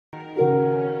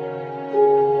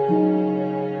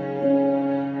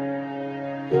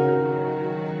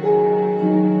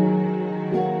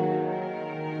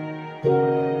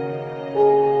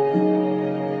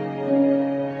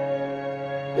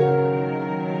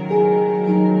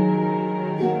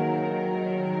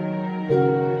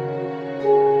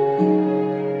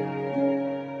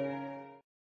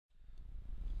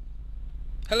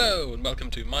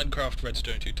to Minecraft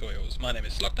Redstone tutorials. My name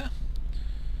is Slugner.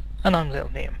 And I'm Little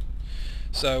Liam.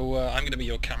 So I'm going to be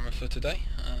your camera for today,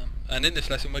 and in this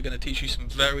lesson we're going to teach you some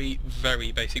very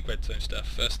basic redstone stuff.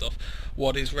 First off,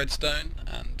 what is redstone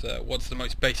and what's the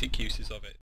most basic uses of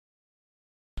it.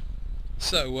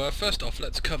 So first off,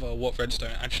 let's cover what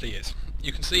redstone actually is.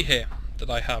 You can see here that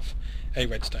I have a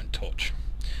redstone torch.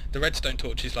 The redstone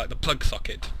torch is like the plug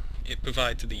socket. It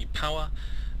provides the power,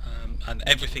 and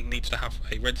everything needs to have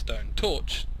a redstone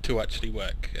torch to actually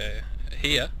work.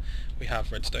 Here we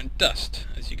have redstone dust.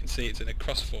 As you can see, it's in a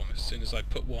cross form. As soon as I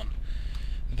put one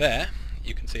there,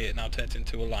 you can see it now turns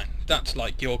into a line. That's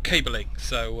like your cabling,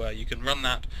 so you can run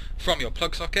that from your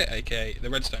plug socket, aka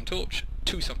the redstone torch,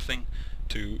 to something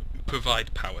to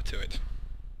provide power to it.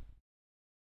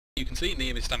 You can see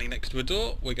Liam is standing next to a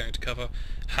door. We're going to cover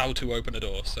how to open a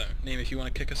door. So Liam, if you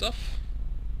want to kick us off.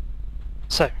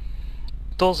 So,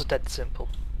 doors are dead simple.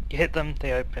 You hit them,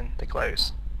 they open, they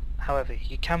close. However,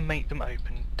 you can make them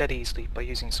open dead easily by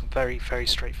using some very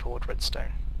straightforward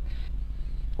redstone.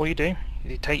 All you do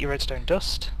is you take your redstone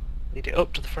dust, lead it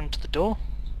up to the front of the door,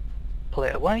 pull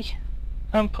it away,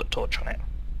 and put a torch on it.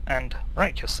 And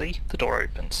miraculously, the door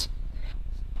opens.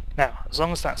 Now, as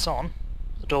long as that's on,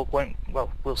 the door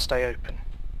will stay open.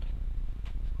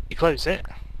 You close it.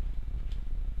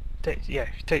 If you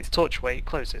take the torch away, it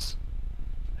closes.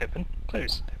 Open,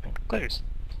 close, open, close.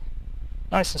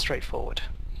 Nice and straightforward.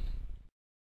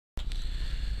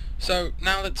 So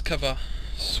now let's cover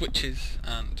switches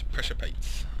and pressure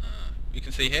plates. You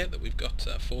can see here that we've got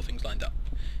 4 things lined up.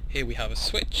 Here we have a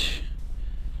switch,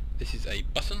 this is a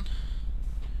button,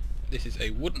 this is a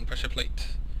wooden pressure plate,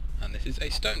 and this is a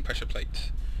stone pressure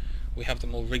plate. We have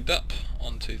them all rigged up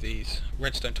onto these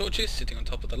redstone torches sitting on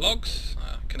top of the logs,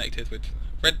 connected with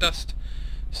red dust,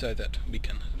 so that we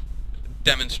can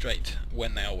demonstrate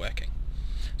when they are working.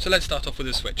 So let's start off with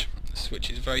a switch. The switch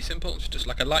is very simple. It's just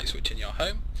like a light switch in your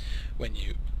home. When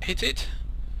you hit it,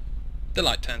 the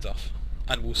light turns off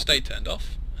and will stay turned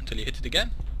off until you hit it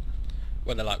again,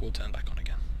 when the light will turn back on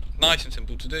again. Nice and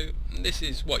simple to do. And this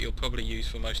is what you'll probably use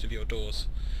for most of your doors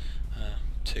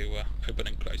to open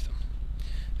and close them.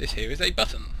 This here is a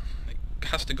button. It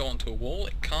has to go onto a wall.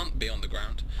 It can't be on the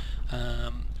ground.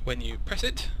 When you press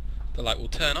it, the light will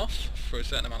turn off for a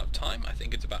certain amount of time. I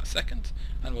think it's about a second,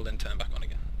 and will then turn back on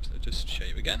again. So just to show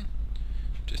you again,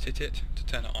 just hit it to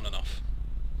turn it on and off.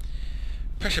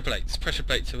 Pressure plates. Pressure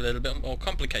plates are a little bit more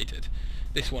complicated.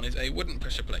 This one is a wooden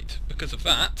pressure plate. Because of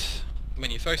that, when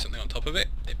you throw something on top of it,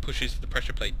 it pushes the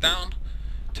pressure plate down,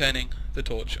 turning the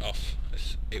torch off.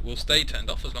 It will stay turned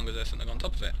off as long as there's something on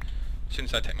top of it. As soon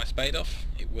as I take my spade off,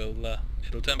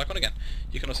 it'll turn back on again.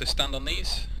 You can also stand on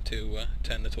these to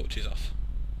turn the torches off.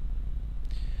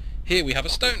 Here we have a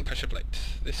stone pressure plate,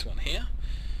 this one here.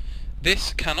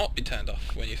 This cannot be turned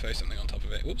off when you throw something on top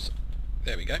of it. Whoops,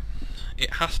 there we go.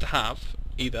 It has to have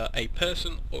either a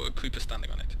person or a creeper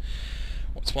standing on it.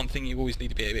 What's one thing you always need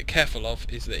to be a bit careful of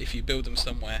is that if you build them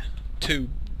somewhere too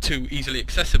easily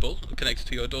accessible, connected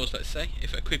to your doors let's say,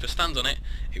 if a creeper stands on it,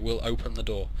 it will open the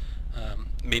door,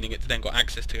 meaning it's then got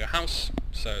access to your house,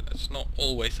 so that's not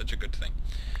always such a good thing.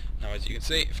 Now as you can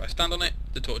see, if I stand on it,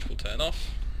 the torch will turn off,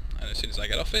 and as soon as I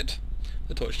get off it,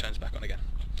 the torch turns back on again.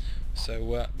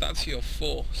 So that's your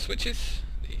 4 switches: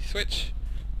 the switch,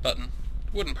 button,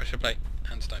 wooden pressure plate,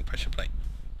 and stone pressure plate.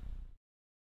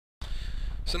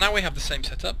 So now we have the same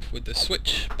setup with the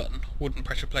switch, button, wooden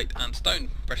pressure plate and stone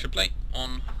pressure plate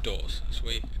on doors. As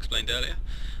we explained earlier,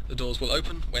 the doors will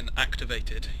open when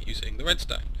activated using the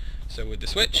redstone. So with the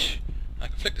switch, I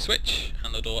can flick the switch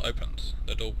and the door opens.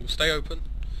 The door will stay open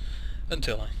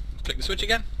until I flick the switch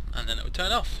again, and then it will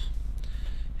turn off.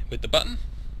 With the button,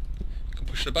 you can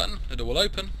push the button, the door will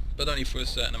open, but only for a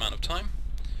certain amount of time.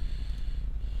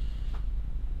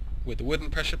 With the wooden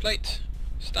pressure plate,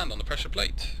 stand on the pressure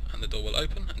plate and the door will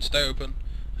open and stay open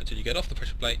until you get off the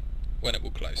pressure plate, when it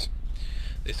will close.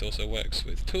 This also works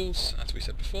with tools, as we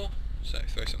said before. So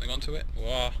throw something onto it,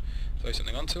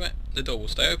 the door will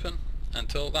stay open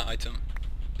until that item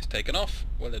is taken off,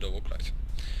 when the door will close.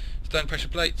 Stone pressure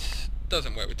plates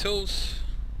doesn't work with tools,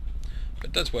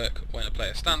 but does work when a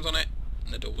player stands on it,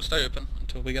 and the door will stay open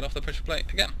until we get off the pressure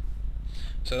plate again.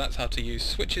 So that's how to use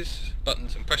switches,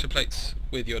 buttons and pressure plates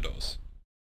with your doors.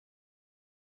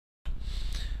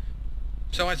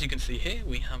 So as you can see here,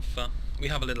 we have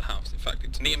a little house. In fact,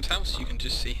 it's Liam's house. You can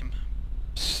just see him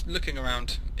looking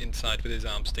around inside with his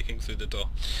arm sticking through the door.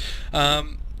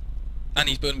 And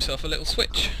he's built himself a little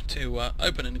switch to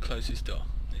open and close his door.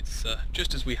 It's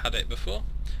just as we had it before.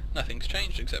 Nothing's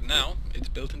changed, except now it's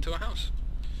built into a house.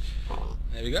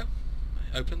 There we go.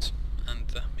 It opens, and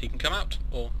he can come out,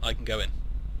 or I can go in.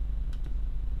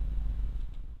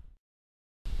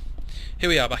 Here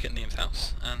we are back at Liam's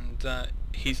house, and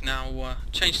he's now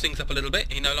changed things up a little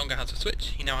bit. He no longer has a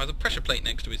switch, he now has a pressure plate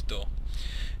next to his door.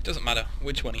 It doesn't matter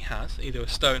which one he has, either a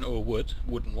stone or a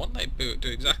wooden one, they do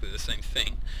exactly the same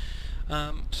thing.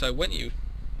 So when you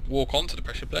walk onto the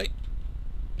pressure plate,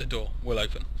 the door will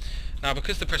open. Now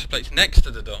because the pressure plate's next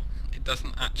to the door, it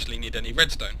doesn't actually need any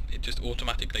redstone, it just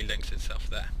automatically links itself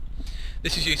there.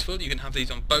 This is useful. You can have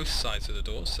these on both sides of the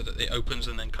door so that it opens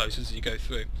and then closes as you go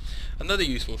through. Another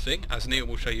useful thing, as Neil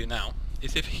will show you now,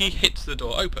 is if he hits the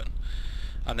door open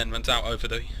and then runs out over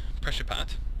the pressure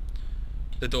pad,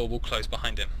 the door will close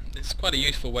behind him. It's quite a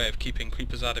useful way of keeping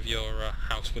creepers out of your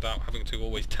house without having to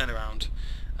always turn around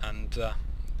and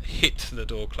hit the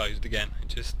door closed again. It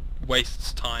just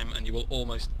wastes time and you will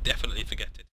almost definitely forget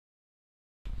it.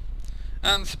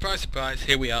 And surprise surprise,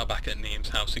 here we are back at Liam's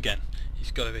house again.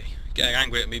 He's got to be getting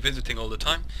angry at me visiting all the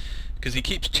time because he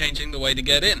keeps changing the way to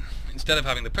get in. Instead of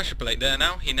having the pressure plate there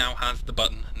now, he now has the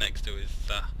button next to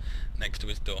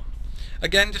his door.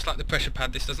 Again, just like the pressure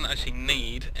pad, this doesn't actually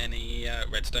need any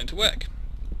redstone to work.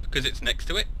 Because it's next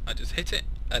to it, I just hit it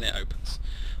and it opens.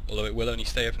 Although it will only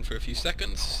stay open for a few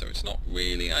seconds, so it's not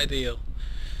really ideal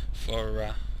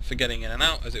for getting in and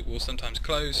out, as it will sometimes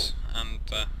close and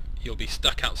you'll be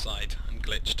stuck outside and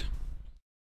glitched.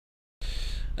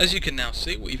 As you can now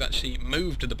see, we've actually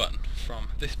moved the button from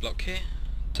this block here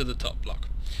to the top block.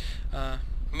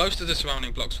 Most of the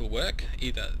surrounding blocks will work,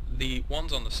 either the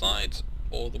ones on the sides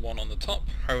or the one on the top.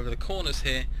 However, the corners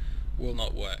here will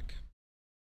not work.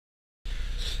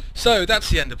 So that's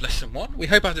the end of lesson 1. We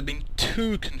hope it hasn't been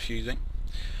too confusing.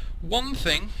 One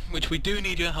thing which we do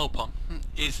need your help on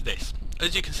is this.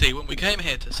 As you can see, when we came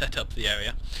here to set up the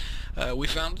area, we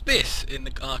found this in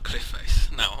our cliff face.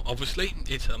 Now, obviously,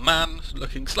 it's a man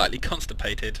looking slightly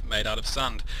constipated, made out of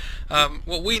sand.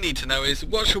 What we need to know is,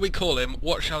 what shall we call him?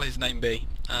 What shall his name be?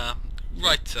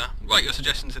 Write your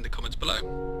suggestions in the comments below.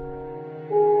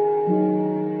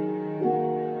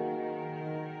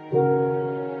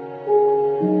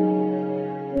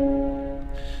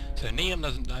 So Liam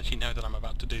doesn't actually know that I'm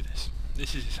about to do this.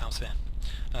 This is his house here.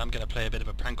 And I'm going to play a bit of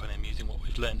a prank on him using what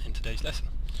we've learned in today's lesson.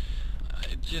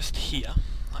 Just here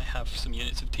I have some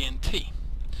units of TNT,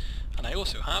 and I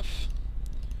also have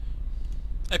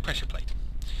a pressure plate.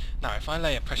 Now if I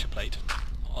lay a pressure plate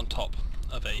on top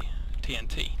of a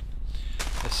TNT,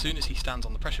 as soon as he stands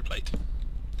on the pressure plate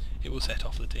it will set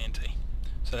off the TNT.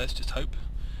 So let's just hope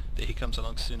that he comes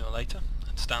along sooner or later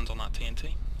and stands on that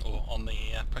TNT or on the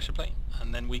pressure plate,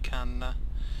 and then we can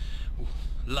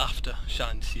laughter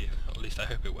shall ensue, or at least I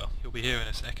hope it will. He'll be here in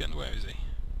a second. Where is he?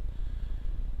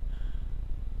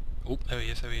 Oh, there he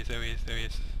is, there he is, there he is, there he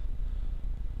is.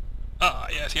 Ah,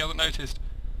 yes, he hasn't noticed.